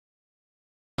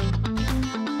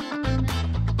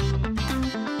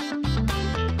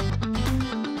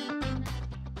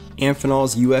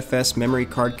Amphenol's UFS memory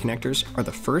card connectors are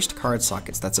the first card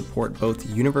sockets that support both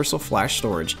universal flash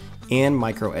storage and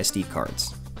micro SD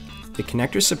cards. The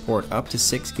connectors support up to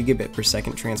 6 gigabit per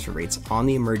second transfer rates on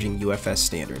the emerging UFS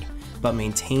standard, but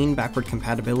maintain backward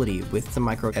compatibility with the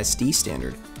micro SD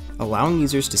standard, allowing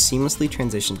users to seamlessly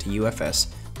transition to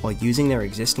UFS while using their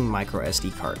existing micro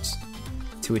SD cards.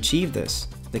 To achieve this,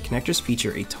 the connectors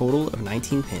feature a total of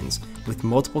 19 pins with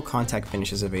multiple contact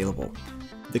finishes available.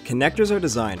 The connectors are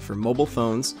designed for mobile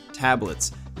phones,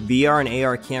 tablets, VR and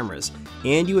AR cameras,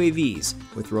 and UAVs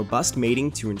with robust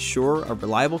mating to ensure a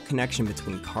reliable connection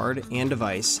between card and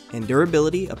device and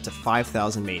durability up to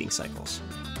 5,000 mating cycles.